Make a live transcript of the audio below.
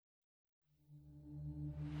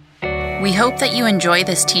We hope that you enjoy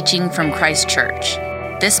this teaching from Christ Church.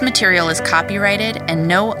 This material is copyrighted and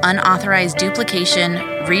no unauthorized duplication,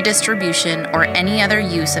 redistribution, or any other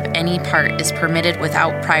use of any part is permitted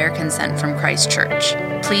without prior consent from Christ Church.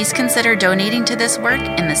 Please consider donating to this work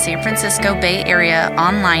in the San Francisco Bay Area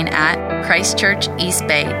online at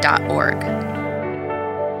christchurcheastbay.org.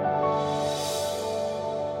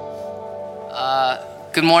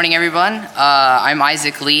 Good morning, everyone. I'm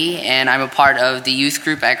Isaac Lee, and I'm a part of the youth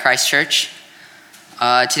group at Christ Church.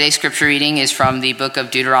 Today's scripture reading is from the book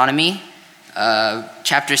of Deuteronomy,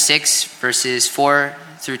 chapter 6, verses 4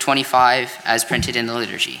 through 25, as printed in the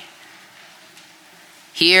liturgy.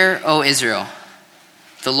 Hear, O Israel,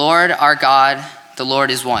 the Lord our God, the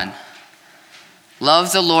Lord is one.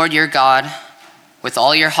 Love the Lord your God with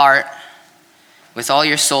all your heart, with all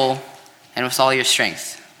your soul, and with all your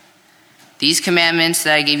strength. These commandments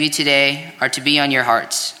that I give you today are to be on your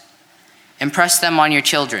hearts. Impress them on your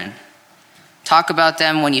children. Talk about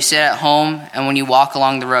them when you sit at home and when you walk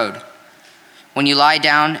along the road, when you lie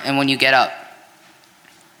down and when you get up.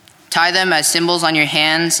 Tie them as symbols on your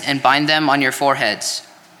hands and bind them on your foreheads.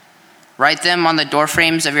 Write them on the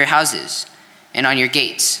doorframes of your houses and on your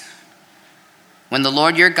gates. When the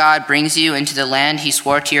Lord your God brings you into the land he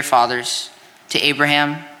swore to your fathers, to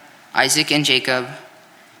Abraham, Isaac, and Jacob,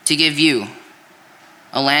 to give you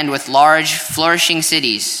a land with large, flourishing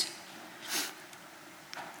cities,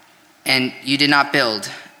 and you did not build,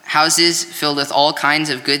 houses filled with all kinds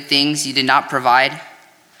of good things you did not provide,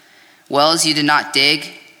 wells you did not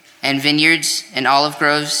dig, and vineyards and olive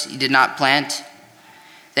groves you did not plant,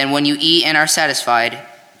 then when you eat and are satisfied,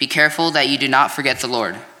 be careful that you do not forget the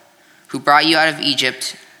Lord, who brought you out of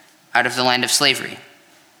Egypt, out of the land of slavery.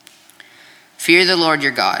 Fear the Lord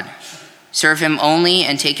your God. Serve him only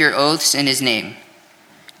and take your oaths in his name.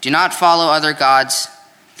 Do not follow other gods,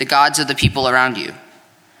 the gods of the people around you.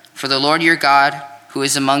 For the Lord your God, who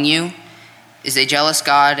is among you, is a jealous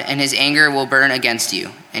God, and his anger will burn against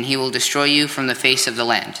you, and he will destroy you from the face of the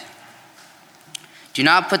land. Do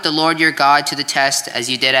not put the Lord your God to the test as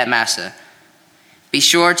you did at Massah. Be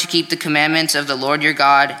sure to keep the commandments of the Lord your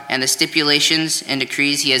God and the stipulations and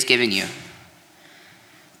decrees he has given you.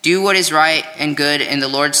 Do what is right and good in the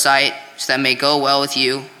Lord's sight, so that it may go well with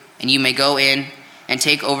you, and you may go in and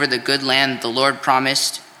take over the good land the Lord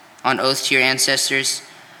promised on oath to your ancestors,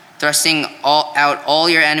 thrusting out all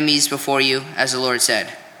your enemies before you, as the Lord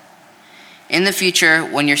said. In the future,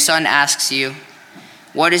 when your son asks you,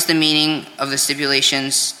 what is the meaning of the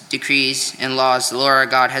stipulations, decrees, and laws the Lord our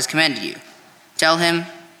God has commanded you? Tell him,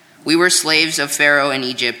 we were slaves of Pharaoh in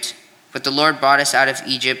Egypt, but the Lord brought us out of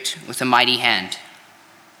Egypt with a mighty hand.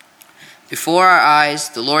 Before our eyes,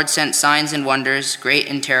 the Lord sent signs and wonders, great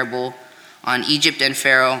and terrible, on Egypt and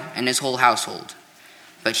Pharaoh and his whole household.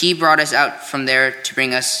 But he brought us out from there to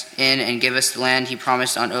bring us in and give us the land he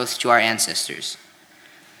promised on oath to our ancestors.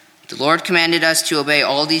 The Lord commanded us to obey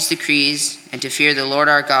all these decrees and to fear the Lord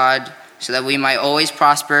our God, so that we might always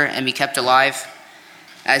prosper and be kept alive,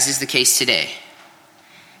 as is the case today.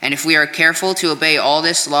 And if we are careful to obey all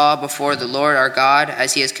this law before the Lord our God,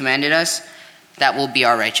 as he has commanded us, that will be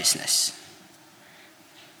our righteousness.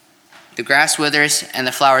 The grass withers and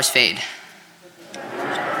the flowers fade.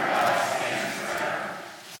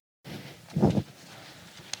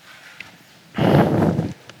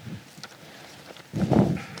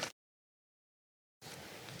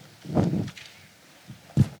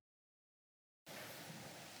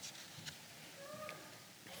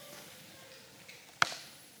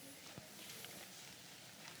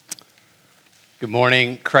 Good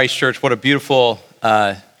morning, Christ Church. What a beautiful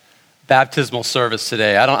baptismal service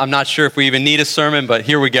today. I'm not sure if we even need a sermon, but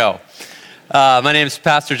here we go. My name is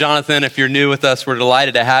Pastor Jonathan. If you're new with us, we're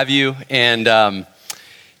delighted to have you. And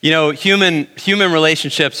human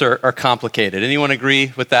relationships are complicated. Anyone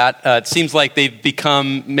agree with that? It seems like they've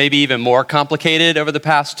become maybe even more complicated over the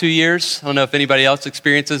past 2 years. I don't know if anybody else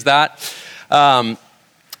experiences that.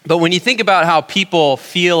 But when you think about how people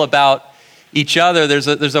feel about each other,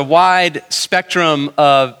 there's a wide spectrum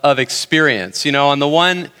of experience. On the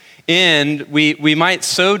one end, we might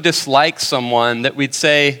so dislike someone that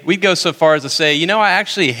we'd go so far as to say, I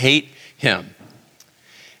actually hate him.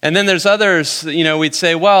 And then there's others, we'd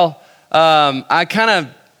say, I kind of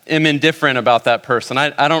am indifferent about that person.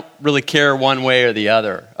 I don't really care one way or the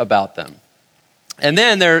other about them. And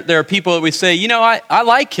then there are people that we say, I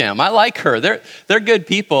like him, I like her, they're good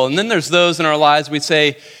people. And then there's those in our lives we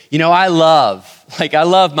say, I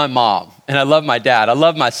love my mom, and I love my dad, I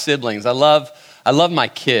love my siblings, I love my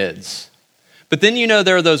kids. But then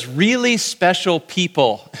there are those really special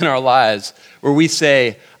people in our lives where we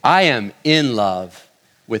say, I am in love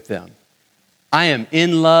with them. I am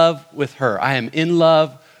in love with her. I am in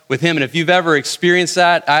love with him. And if you've ever experienced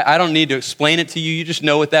that, I don't need to explain it to you. You just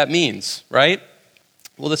know what that means, right?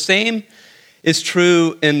 Well, the same is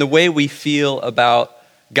true in the way we feel about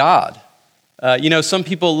God. Some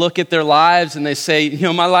people look at their lives and they say,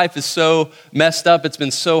 my life is so messed up. It's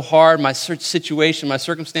been so hard. My situation, my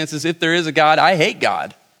circumstances, if there is a God, I hate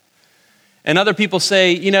God. And other people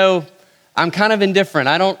say, I'm kind of indifferent.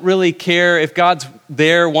 I don't really care if God's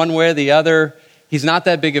there one way or the other. He's not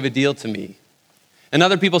that big of a deal to me. And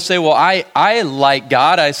other people say, well, I like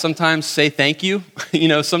God. I sometimes say thank you.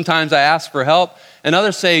 Sometimes I ask for help. And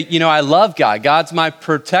others say, I love God. God's my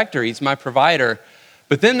protector. He's my provider.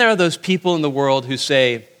 But then there are those people in the world who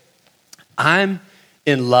say, I'm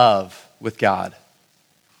in love with God.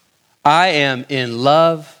 I am in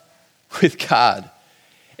love with God.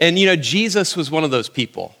 And Jesus was one of those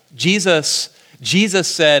people. Jesus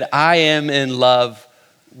said, I am in love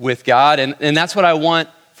with God. And that's what I want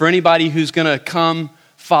for anybody who's going to come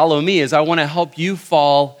follow me, is I want to help you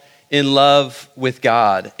fall in love with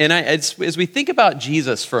God. And as we think about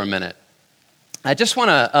Jesus for a minute, I just want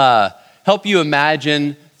to help you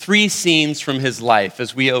imagine 3 scenes from his life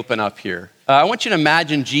as we open up here. I want you to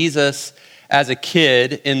imagine Jesus as a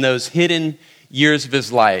kid in those hidden years of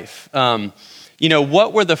his life.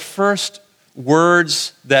 What were the first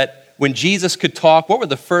words that, when Jesus could talk, what were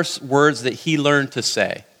the first words that he learned to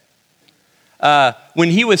say? When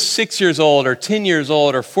he was 6 years old or 10 years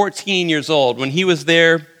old or 14 years old, when he was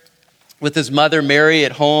there with his mother Mary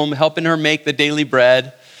at home, helping her make the daily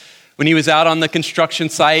bread, when he was out on the construction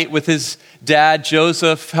site with his dad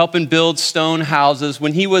Joseph, helping build stone houses,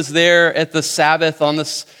 when he was there at the Sabbath in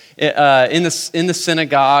the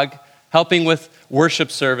synagogue, helping with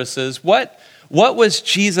worship services, what was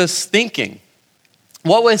Jesus thinking?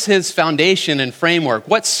 What was his foundation and framework?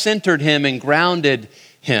 What centered him and grounded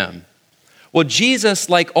him? Well, Jesus,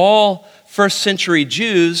 like all first century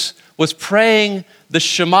Jews, was praying the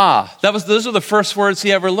Shema. Those are the first words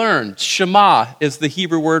he ever learned. Shema is the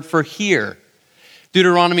Hebrew word for hear.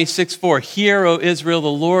 Deuteronomy 6:4, hear, O Israel, the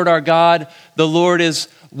Lord our God, the Lord is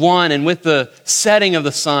one. And with the setting of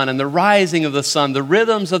the sun and the rising of the sun, the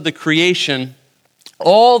rhythms of the creation,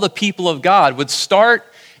 all the people of God would start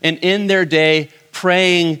and end their day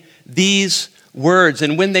praying these words.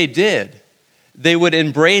 And when they did, they would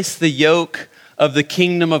embrace the yoke of the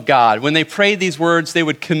kingdom of God. When they prayed these words, they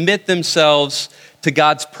would commit themselves to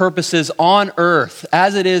God's purposes on earth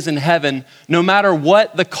as it is in heaven, no matter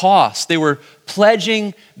what the cost. They were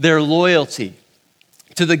pledging their loyalty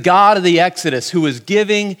to the God of the Exodus, who was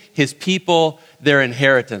giving his people their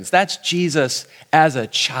inheritance. That's Jesus as a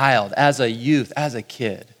child, as a youth, as a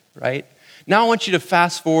kid, right? Now I want you to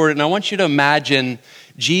fast forward and I want you to imagine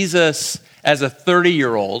Jesus as a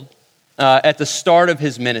 30-year-old at the start of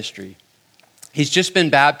his ministry. He's just been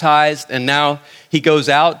baptized, and now he goes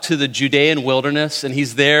out to the Judean wilderness, and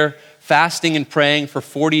he's there fasting and praying for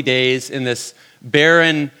 40 days in this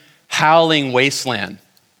barren, howling wasteland.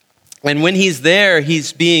 And when he's there,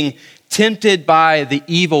 he's being tempted by the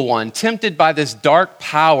evil one, tempted by this dark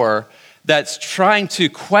power that's trying to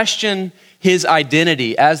question his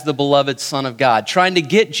identity as the beloved Son of God, trying to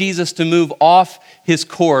get Jesus to move off his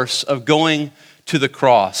course of going to the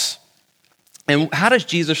cross. And how does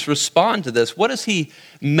Jesus respond to this? What is he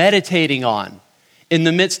meditating on in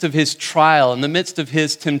the midst of his trial, in the midst of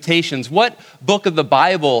his temptations? What book of the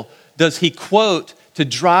Bible does he quote to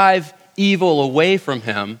drive evil away from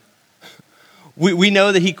him? We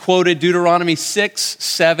know that he quoted Deuteronomy 6,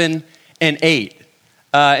 7, and 8.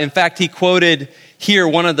 In fact, he quoted here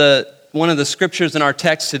one of the scriptures in our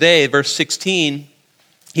text today, verse 16.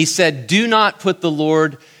 He said, "Do not put the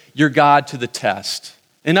Lord your God to the test."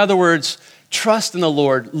 In other words, trust in the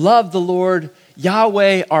Lord, love the Lord,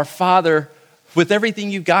 Yahweh, our Father, with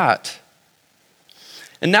everything you've got.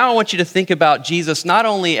 And now I want you to think about Jesus not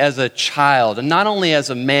only as a child and not only as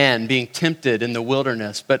a man being tempted in the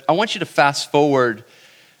wilderness, but I want you to fast forward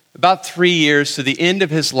about 3 years to the end of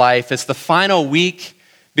his life. It's the final week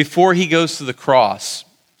before he goes to the cross.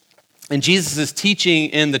 And Jesus is teaching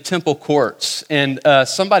in the temple courts, and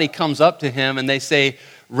somebody comes up to him and they say,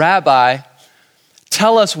 "Rabbi,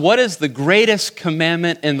 tell us, what is the greatest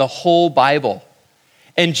commandment in the whole Bible?"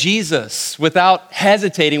 And Jesus, without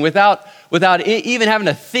hesitating, without even having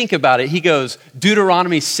to think about it, he goes,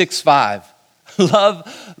 Deuteronomy 6:5. Love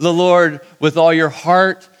the Lord with all your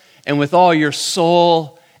heart and with all your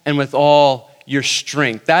soul and with all your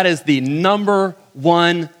strength. That is the number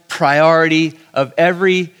one priority of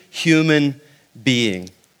every human being.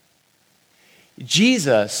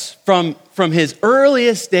 Jesus, from from his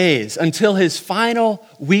earliest days until his final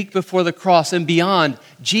week before the cross and beyond,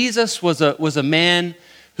 Jesus was a man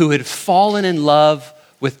who had fallen in love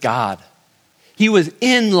with God. He was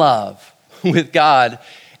in love with God,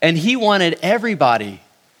 and he wanted everybody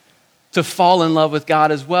to fall in love with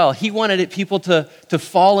God as well. He wanted people to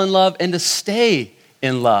fall in love and to stay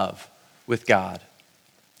in love with God.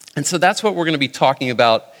 And so that's what we're going to be talking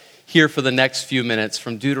about here for the next few minutes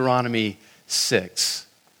from Deuteronomy 6.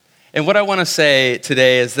 And what I want to say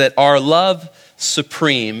today is that our love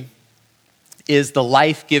supreme is the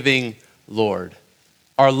life-giving Lord.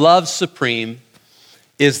 Our love supreme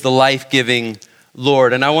is the life-giving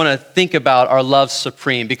Lord. And I want to think about our love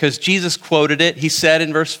supreme because Jesus quoted it. He said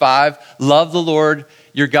in verse 5, love the Lord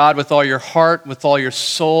your God with all your heart, with all your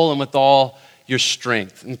soul, and with all your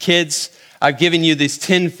strength. And kids, I've given you these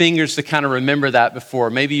 10 fingers to kind of remember that before.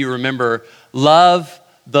 Maybe you remember, love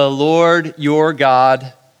the Lord your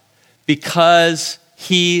God because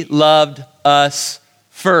he loved us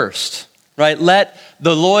first, right? Let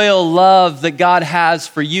the loyal love that God has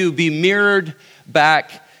for you be mirrored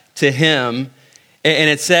back to him. And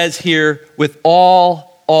it says here, with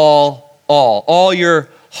all your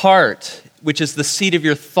heart, which is the seat of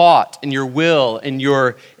your thought and your will and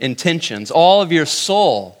your intentions, all of your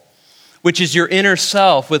soul, which is your inner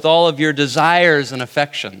self with all of your desires and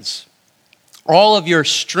affections, all of your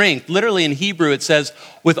strength. Literally in Hebrew it says,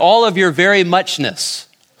 with all of your very muchness.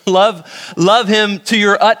 Love him to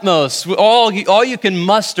your utmost, all you can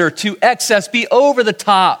muster to excess. Be over the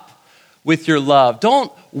top with your love.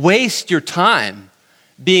 Don't waste your time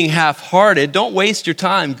being half-hearted. Don't waste your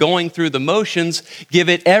time going through the motions. Give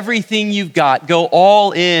it everything you've got. Go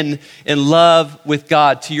all in love with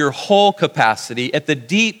God to your whole capacity, at the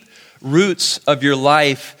deep roots of your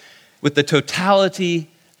life, with the totality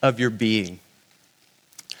of your being.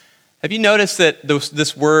 Have you noticed that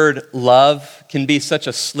this word love can be such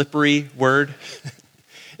a slippery word?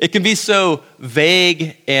 It can be so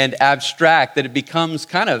vague and abstract that it becomes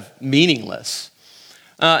kind of meaningless.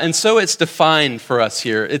 And so it's defined for us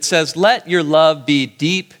here. It says, let your love be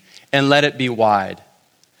deep and let it be wide.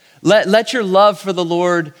 Let your love for the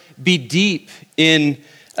Lord be deep in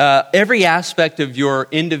every aspect of your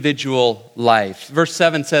individual life. Verse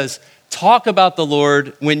 7 says, talk about the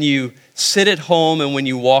Lord when you sit at home and when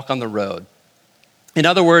you walk on the road. In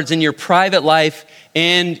other words, in your private life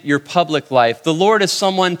and your public life, the Lord is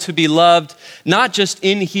someone to be loved, not just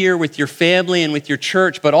in here with your family and with your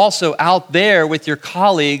church, but also out there with your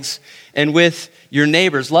colleagues and with your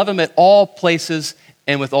neighbors. Love him at all places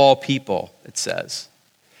and with all people, it says.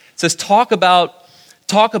 It says, talk about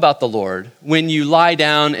the Lord when you lie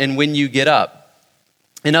down and when you get up.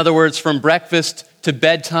 In other words, from breakfast to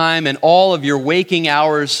bedtime and all of your waking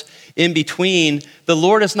hours in between, the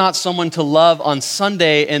Lord is not someone to love on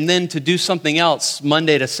Sunday and then to do something else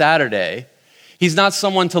Monday to Saturday. He's not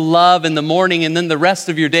someone to love in the morning and then the rest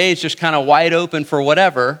of your day is just kind of wide open for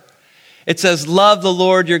whatever. It says, love the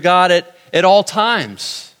Lord your God at all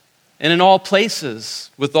times and in all places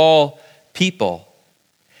with all people.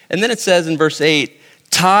 And then it says in verse 8,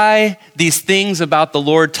 tie these things about the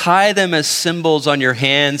Lord, tie them as symbols on your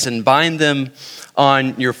hands and bind them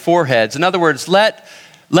on your foreheads. In other words, let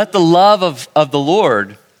the love of the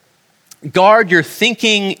Lord guard your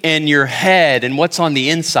thinking and your head and what's on the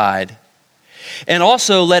inside. And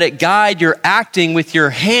also let it guide your acting with your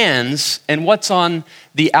hands and what's on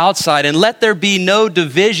the outside. And let there be no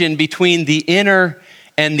division between the inner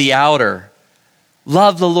and the outer.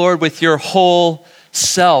 Love the Lord with your whole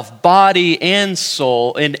self, body and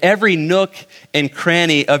soul, in every nook and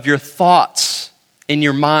cranny of your thoughts, in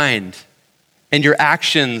your mind, and your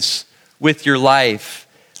actions with your life.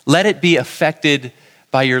 Let it be affected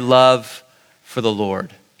by your love for the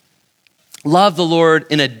Lord. Love the Lord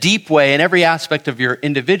in a deep way in every aspect of your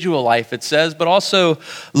individual life, it says, but also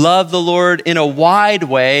love the Lord in a wide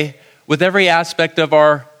way with every aspect of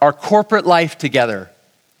our corporate life together.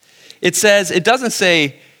 It says, it doesn't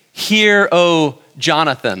say, hear, O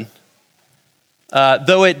Jonathan,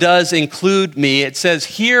 though it does include me. It says,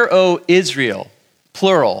 hear, O Israel,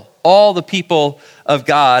 plural, all the people of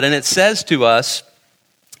God. And it says to us,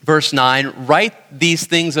 verse 9, write these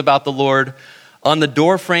things about the Lord on the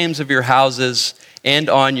door frames of your houses and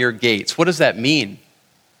on your gates. What does that mean?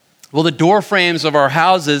 Well, the door frames of our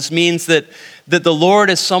houses means that the Lord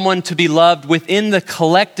is someone to be loved within the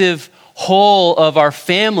collective whole of our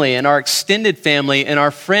family and our extended family and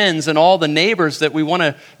our friends and all the neighbors that we want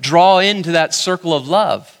to draw into that circle of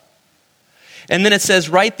love. And then it says,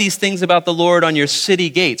 write these things about the Lord on your city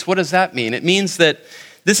gates. What does that mean? It means that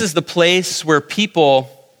this is the place where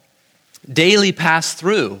people daily pass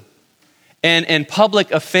through and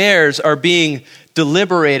public affairs are being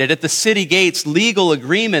deliberated. At the city gates, legal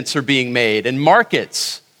agreements are being made, and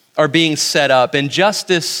markets are being set up, and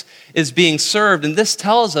justice is being served. And this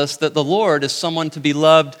tells us that the Lord is someone to be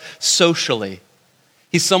loved socially.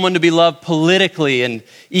 He's someone to be loved politically and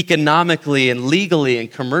economically and legally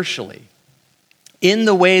and commercially. In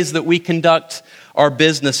the ways that we conduct our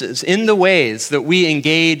businesses, in the ways that we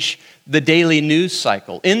engage the daily news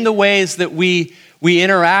cycle, in the ways that we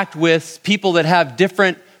interact with people that have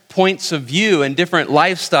different points of view and different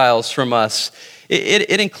lifestyles from us.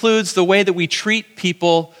 It includes the way that we treat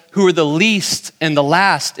people who are the least and the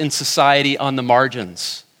last in society on the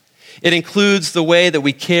margins. It includes the way that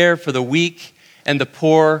we care for the weak and the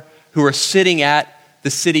poor who are sitting at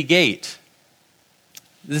the city gate.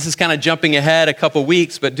 This is kind of jumping ahead a couple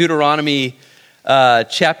weeks, but Deuteronomy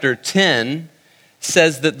chapter 10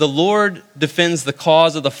 says that the Lord defends the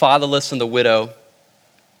cause of the fatherless and the widow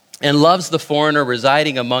and loves the foreigner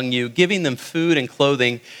residing among you, giving them food and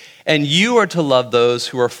clothing. And you are to love those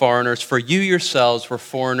who are foreigners, for you yourselves were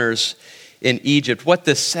foreigners in Egypt. What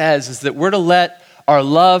this says is that we're to let our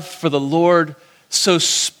love for the Lord so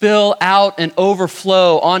spill out and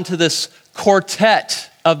overflow onto this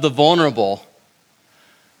quartet of the vulnerable: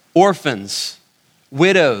 orphans,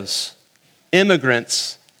 widows,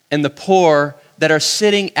 immigrants, and the poor that are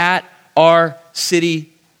sitting at our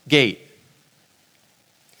city gate.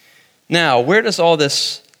 Now, where does all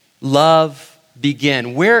this love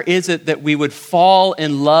begin? Where is it that we would fall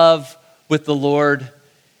in love with the Lord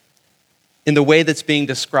in the way that's being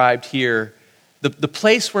described here? The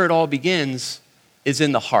place where it all begins is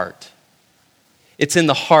in the heart. It's in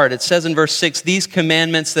the heart. It says in verse 6, "These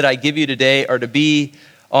commandments that I give you today are to be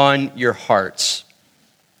on your hearts."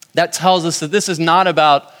 That tells us that this is not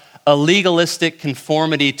about a legalistic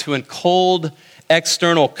conformity to a cold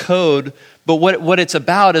external code, but what it's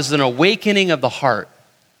about is an awakening of the heart,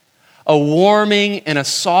 a warming and a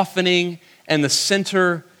softening and the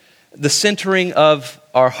centering of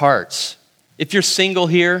our hearts. If you're single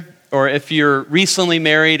here, or if you're recently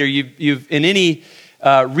married, or you've in any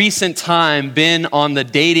recent time been on the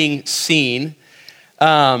dating scene,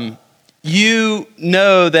 you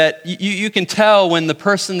know that you can tell when the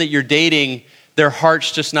person that you're dating, their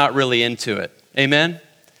heart's just not really into it. Amen?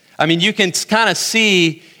 I mean, you can kind of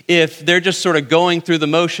see if they're just sort of going through the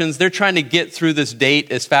motions. They're trying to get through this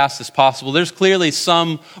date as fast as possible. There's clearly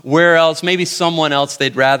somewhere else, maybe someone else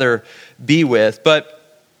they'd rather be with. But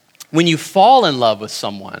when you fall in love with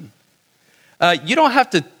someone, you don't have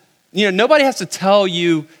to, nobody has to tell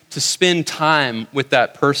you to spend time with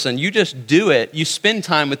that person. You just do it. You spend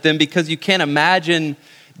time with them because you can't imagine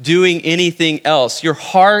doing anything else. Your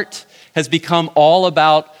heart has become all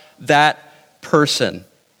about that person.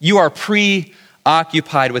 You are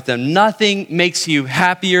preoccupied with them. Nothing makes you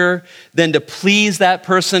happier than to please that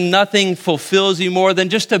person. Nothing fulfills you more than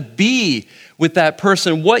just to be with that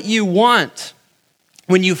person. What you want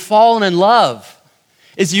when you've fallen in love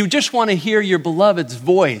is you just want to hear your beloved's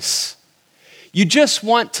voice. You just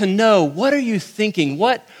want to know, what are you thinking?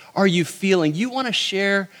 What are you feeling? You want to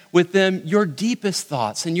share with them your deepest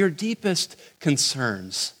thoughts and your deepest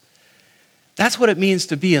concerns. That's what it means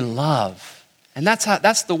to be in love. And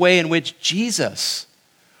that's the way in which Jesus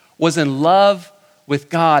was in love with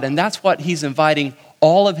God. And that's what he's inviting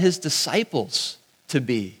all of his disciples to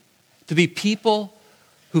be people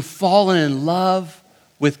who've fallen in love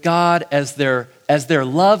with God as their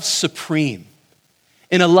love supreme,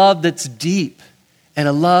 in a love that's deep and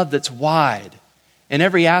a love that's wide in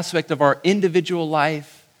every aspect of our individual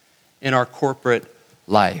life and our corporate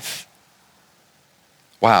life.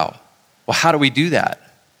 Wow. Well, how do we do that?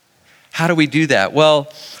 How do we do that?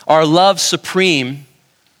 Well, our love supreme,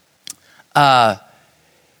 that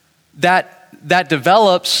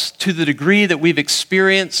develops to the degree that we've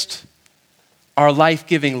experienced our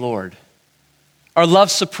life-giving Lord. Our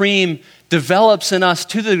love supreme develops in us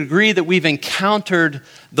to the degree that we've encountered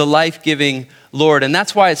the life-giving Lord. And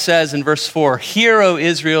that's why it says in verse 4, "Hear, O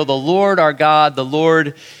Israel, the Lord our God, the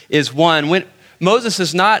Lord is one." When Moses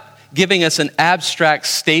is not giving us an abstract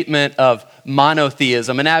statement of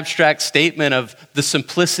monotheism, an abstract statement of the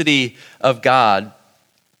simplicity of God.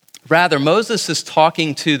 Rather, Moses is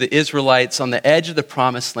talking to the Israelites on the edge of the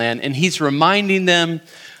promised land, and he's reminding them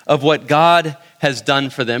of what God has done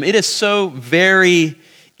for them. It is so very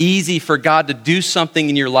easy for God to do something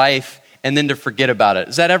in your life and then to forget about it.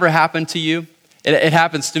 Does that ever happen to you? It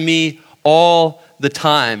happens to me all the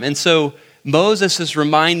time. And so Moses is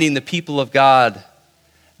reminding the people of God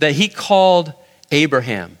that he called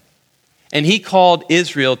Abraham and he called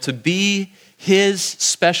Israel to be his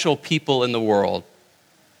special people in the world.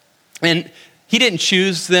 And He didn't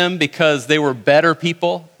choose them because they were better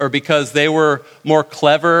people or because they were more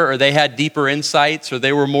clever or they had deeper insights or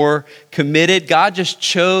they were more committed. God just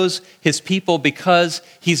chose his people because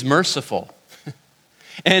he's merciful.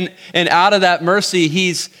 And out of that mercy,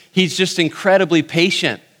 he's just incredibly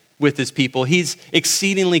patient with his people. He's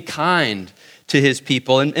exceedingly kind to his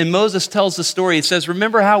people. And Moses tells the story. He says,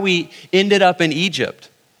 remember how we ended up in Egypt?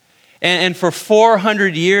 And for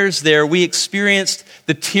 400 years there, we experienced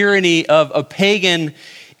the tyranny of a pagan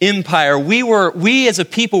empire. We as a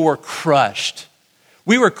people were crushed.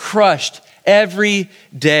 We were crushed every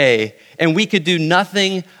day, and we could do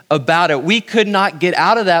nothing about it. We could not get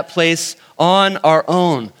out of that place on our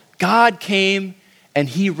own. God came and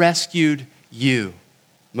he rescued you,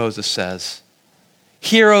 Moses says.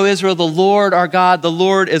 Hear, O Israel, the Lord our God, the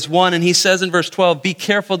Lord is one. And he says in verse 12, be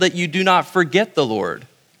careful that you do not forget the Lord,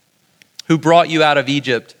 who brought you out of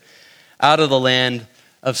Egypt, out of the land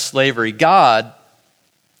of slavery. God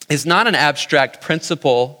is not an abstract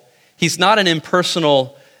principle. He's not an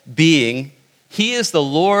impersonal being. He is the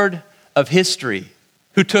Lord of history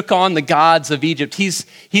who took on the gods of Egypt. He's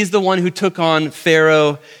the one who took on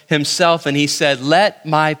Pharaoh himself, and he said, let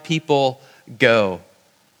my people go.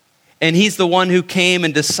 And he's the one who came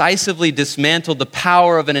and decisively dismantled the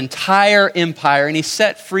power of an entire empire. And he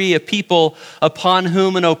set free a people upon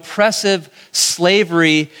whom an oppressive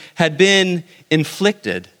slavery had been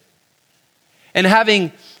inflicted. And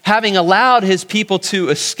having allowed his people to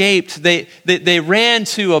escape, they ran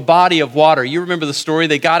to a body of water. You remember the story.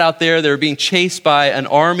 They got out there. They were being chased by an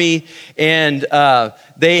army. And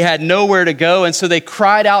they had nowhere to go. And so they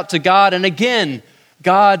cried out to God. And again,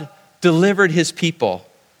 God delivered his people.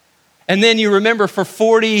 And then you remember for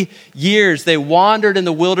 40 years, they wandered in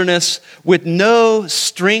the wilderness with no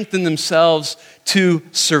strength in themselves to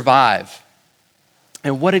survive.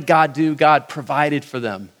 And what did God do? God provided for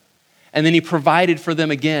them. And then he provided for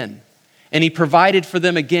them again. And he provided for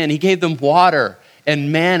them again. He gave them water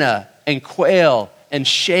and manna and quail and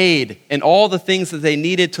shade and all the things that they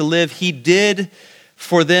needed to live. He did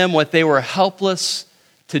for them what they were helpless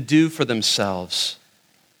to do for themselves.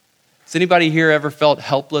 Has anybody here ever felt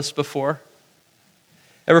helpless before?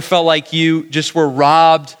 Ever felt like you just were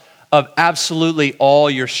robbed of absolutely all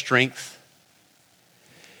your strength?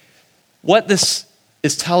 What this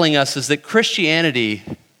is telling us is that Christianity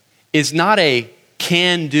is not a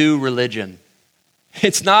can-do religion.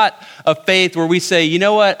 It's not a faith where we say, you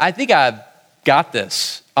know what, I think I've got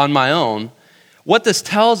this on my own. What this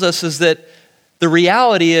tells us is that the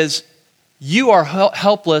reality is you are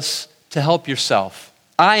helpless to help yourself.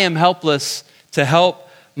 I am helpless to help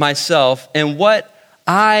myself. And what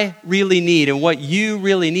I really need and what you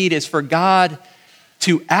really need is for God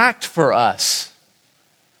to act for us,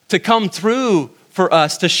 to come through for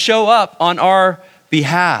us, to show up on our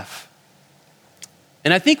behalf.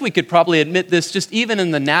 And I think we could probably admit this just even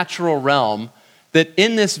in the natural realm, that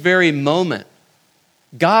in this very moment,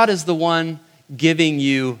 God is the one giving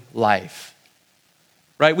you life.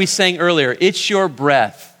 Right? We sang earlier, it's your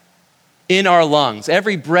breath in our lungs.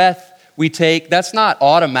 Every breath we take, that's not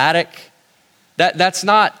automatic. That's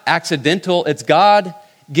not accidental. It's God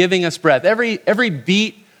giving us breath. Every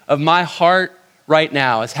beat of my heart right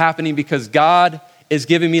now is happening because God is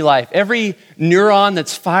giving me life. Every neuron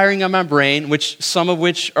that's firing on my brain, some of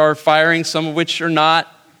which are firing, some of which are not.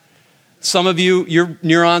 Some of you, your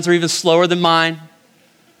neurons are even slower than mine.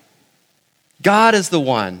 God is the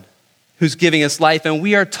one who's giving us life, and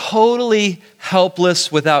we are totally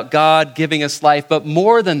helpless without God giving us life. But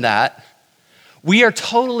more than that, we are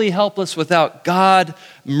totally helpless without God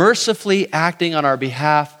mercifully acting on our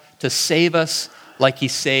behalf to save us like he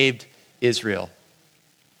saved Israel.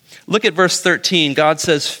 Look at verse 13. God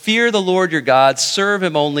says, fear the Lord your God, serve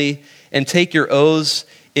him only, and take your oaths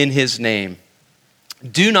in his name.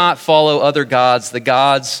 Do not follow other gods, the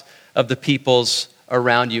gods of the peoples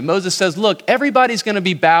around you. Moses says, look, everybody's going to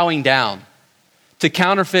be bowing down to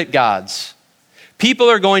counterfeit gods. People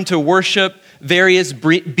are going to worship various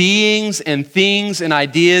beings and things and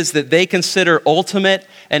ideas that they consider ultimate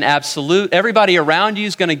and absolute. Everybody around you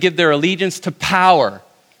is going to give their allegiance to power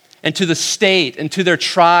and to the state and to their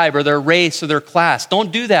tribe or their race or their class.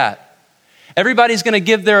 Don't do that. Everybody's going to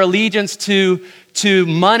give their allegiance to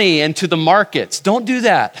money and to the markets. Don't do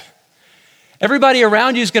that. Everybody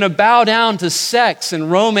around you is going to bow down to sex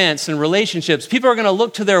and romance and relationships. People are going to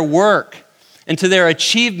look to their work and to their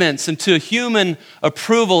achievements and to human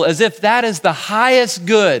approval as if that is the highest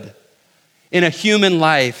good in a human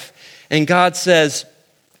life. And God says,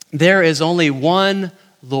 there is only one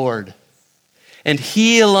Lord, and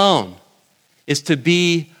he alone is to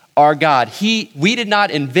be our God. We did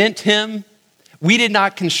not invent him. We did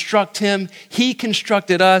not construct him. He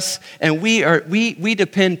constructed us, and we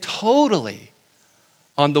depend totally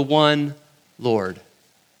on the one Lord.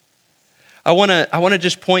 I want to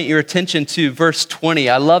just point your attention to verse 20.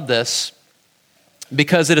 I love this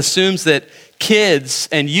because it assumes that kids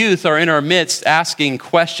and youth are in our midst asking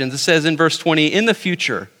questions. It says in verse 20, in the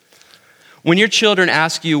future, when your children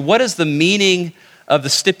ask you, what is the meaning of the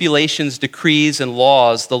stipulations, decrees, and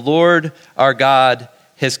laws the Lord our God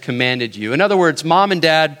has commanded you? In other words, mom and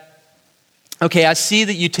dad, okay, I see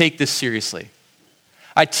that you take this seriously.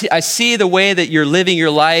 I see the way that you're living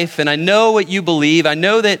your life, and I know what you believe. I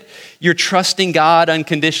know that you're trusting God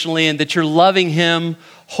unconditionally and that you're loving him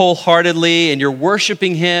wholeheartedly and you're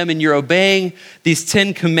worshiping him and you're obeying these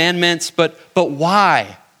 10 commandments, but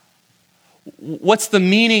why? What's the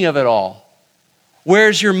meaning of it all?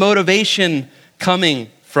 Where's your motivation coming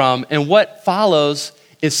from? And what follows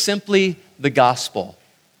is simply the gospel.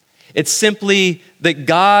 It's simply that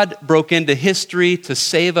God broke into history to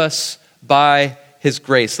save us by his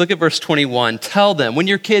grace. Look at verse 21. Tell them, when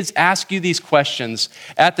your kids ask you these questions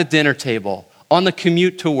at the dinner table, on the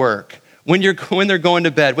commute to work, when they're going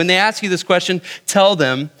to bed, when they ask you this question, tell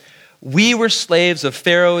them, we were slaves of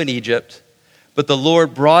Pharaoh in Egypt, but the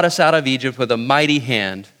Lord brought us out of Egypt with a mighty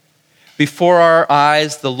hand. Before our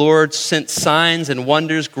eyes, the Lord sent signs and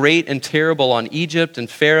wonders great and terrible on Egypt and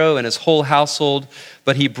Pharaoh and his whole household,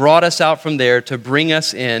 but he brought us out from there to bring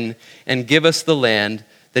us in and give us the land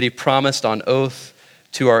that he promised on oath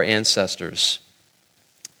to our ancestors.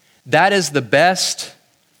 That is the best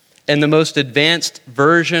and the most advanced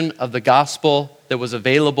version of the gospel that was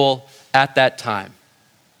available at that time.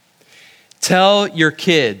 Tell your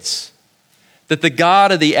kids that the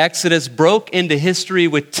God of the Exodus broke into history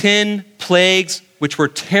with 10 plagues, which were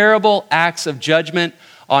terrible acts of judgment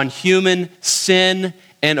on human sin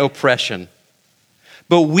and oppression.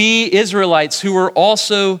 But we Israelites, who were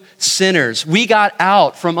also sinners, we got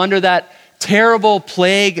out from under that terrible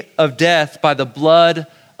plague of death by the blood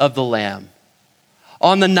of the Lamb.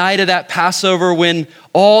 On the night of that Passover, when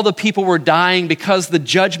all the people were dying because the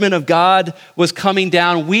judgment of God was coming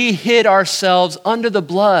down, we hid ourselves under the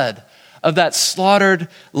blood of that slaughtered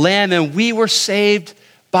lamb, and we were saved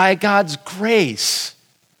by God's grace.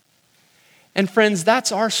 And friends,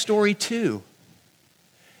 that's our story too.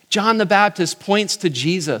 John the Baptist points to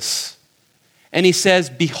Jesus and he says,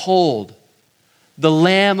 behold, the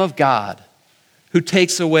Lamb of God who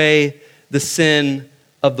takes away the sin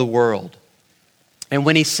of the world. And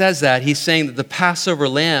when he says that, he's saying that the Passover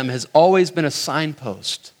lamb has always been a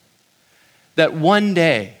signpost that one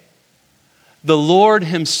day the Lord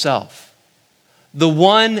himself, the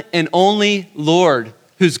one and only Lord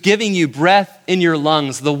who's giving you breath in your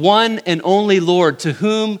lungs, the one and only Lord to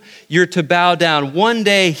whom you're to bow down. One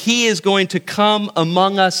day he is going to come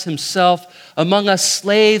among us himself, among us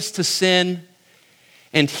slaves to sin,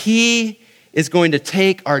 and he is going to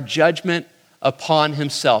take our judgment upon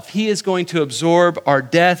himself. He is going to absorb our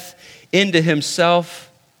death into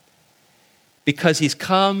himself because he's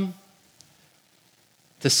come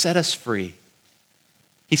to set us free.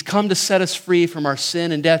 He's come to set us free from our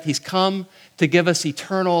sin and death. He's come to give us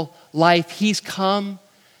eternal life. He's come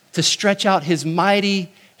to stretch out his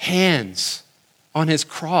mighty hands on his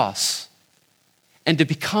cross and to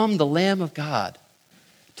become the Lamb of God,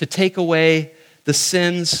 to take away the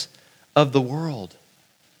sins of the world.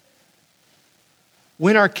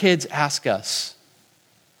 When our kids ask us,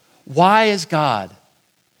 why is God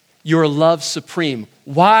your love supreme?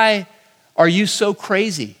 Why are you so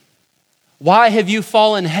crazy? Why have you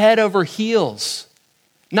fallen head over heels?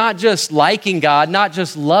 Not just liking God, not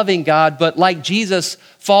just loving God, but like Jesus,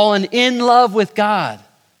 fallen in love with God.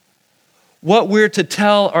 What we're to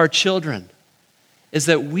tell our children is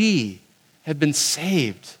that we have been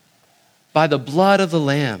saved by the blood of the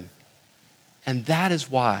Lamb. And that is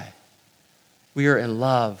why we are in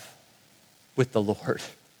love with the Lord.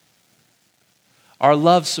 Our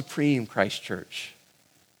love supreme, Christ Church,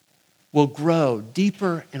 will grow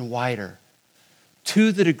deeper and wider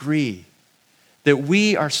to the degree that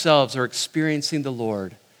we ourselves are experiencing the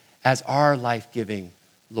Lord as our life-giving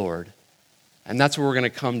Lord. And that's what we're going to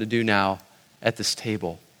come to do now at this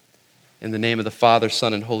table. In the name of the Father,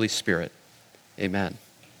 Son, and Holy Spirit, amen.